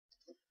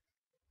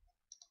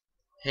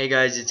Hey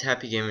guys, it's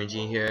Happy Gamer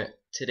G here.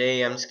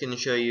 Today I'm just going to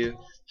show you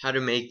how to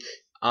make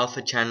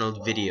alpha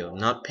channeled video,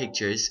 not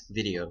pictures,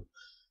 video.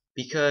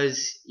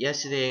 Because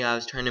yesterday I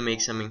was trying to make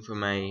something for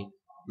my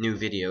new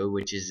video,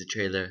 which is the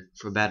trailer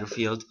for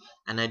Battlefield,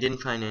 and I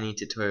didn't find any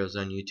tutorials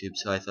on YouTube,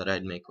 so I thought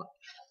I'd make one.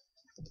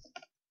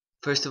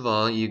 First of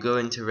all, you go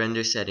into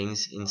render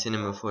settings in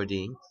Cinema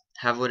 4D,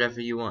 have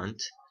whatever you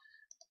want.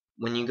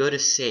 When you go to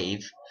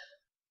save,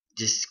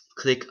 just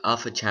click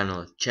alpha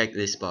channel, check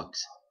this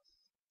box.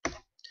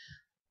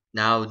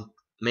 Now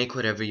make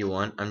whatever you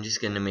want. I'm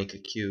just gonna make a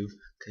cube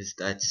because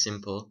that's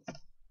simple.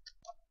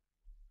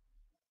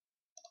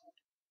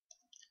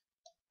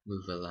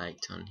 Move a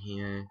light on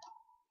here.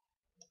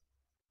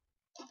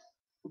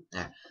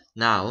 There.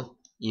 Now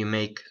you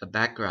make a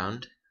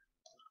background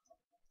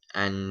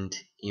and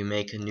you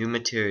make a new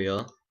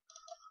material.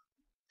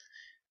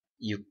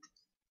 You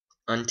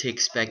untick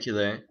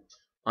specular.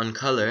 On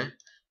color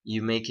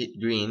you make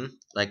it green,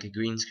 like a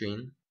green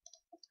screen,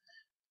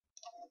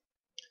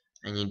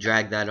 and you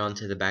drag that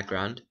onto the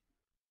background.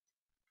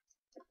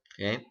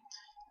 Okay,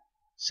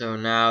 so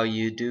now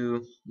you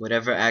do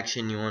whatever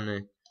action you want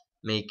to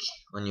make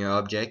on your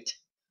object,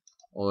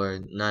 or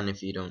none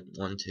if you don't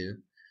want to,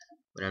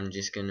 but I'm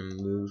just gonna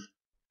move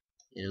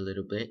it a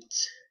little bit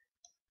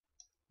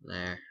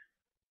there.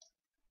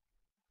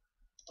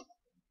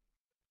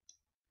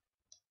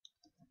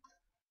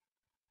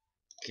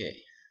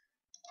 Okay,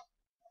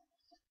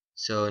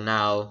 so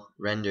now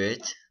render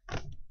it.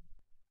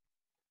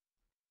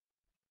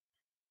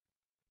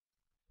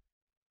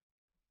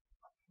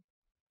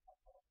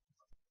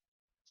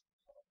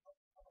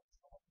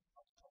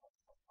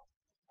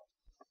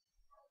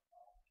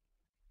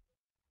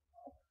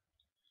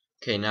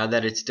 Okay, now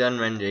that it's done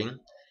rendering,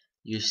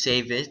 you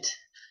save it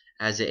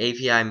as an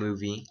API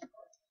movie.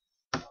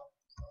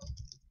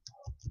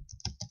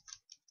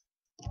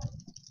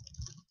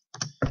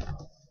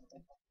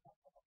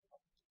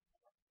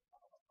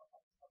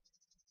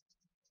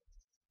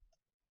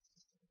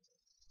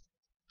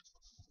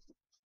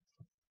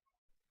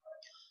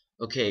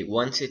 Okay,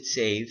 once it's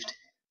saved,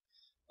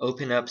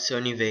 open up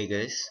Sony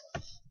Vegas.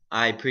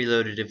 I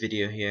preloaded a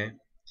video here,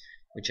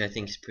 which I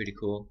think is pretty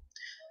cool.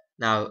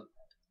 Now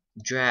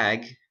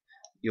drag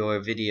your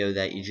video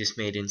that you just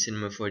made in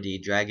Cinema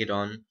 4D, drag it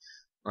on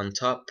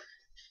top.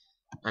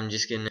 I'm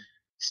just gonna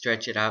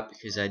stretch it out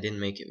because I didn't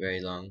make it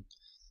very long.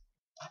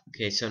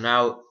 Okay, so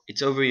now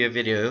it's over your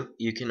video.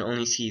 You can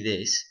only see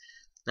this.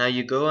 Now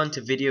you go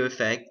onto video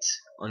effects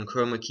on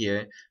Chroma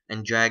Keyer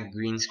and drag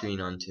green screen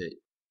onto it.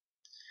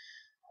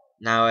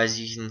 Now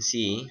as you can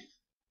see,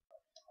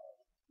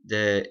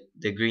 the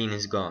green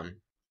is gone.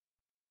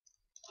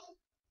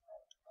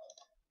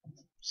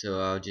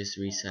 So I'll just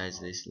resize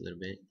this a little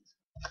bit.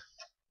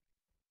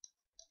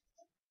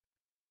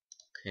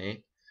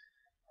 Okay,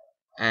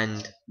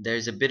 and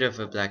there's a bit of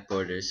a black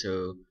border,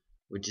 so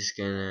we're just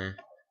gonna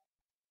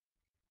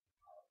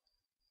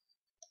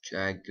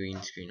drag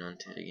green screen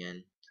onto it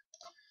again,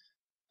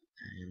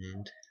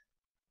 and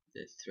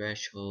the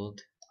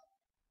threshold.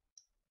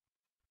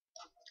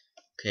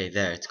 Okay,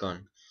 there, it's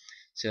gone.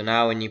 So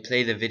now when you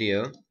play the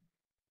video,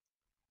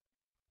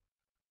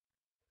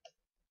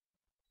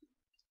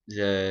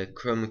 the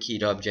Chroma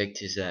Keyed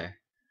object is there.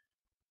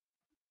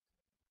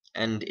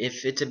 And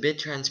if it's a bit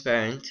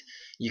transparent,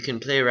 you can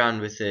play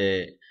around with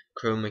the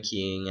chroma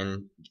keying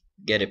and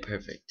get it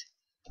perfect.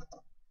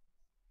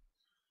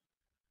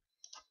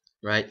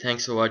 Right,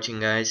 thanks for watching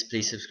guys,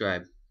 please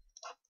subscribe.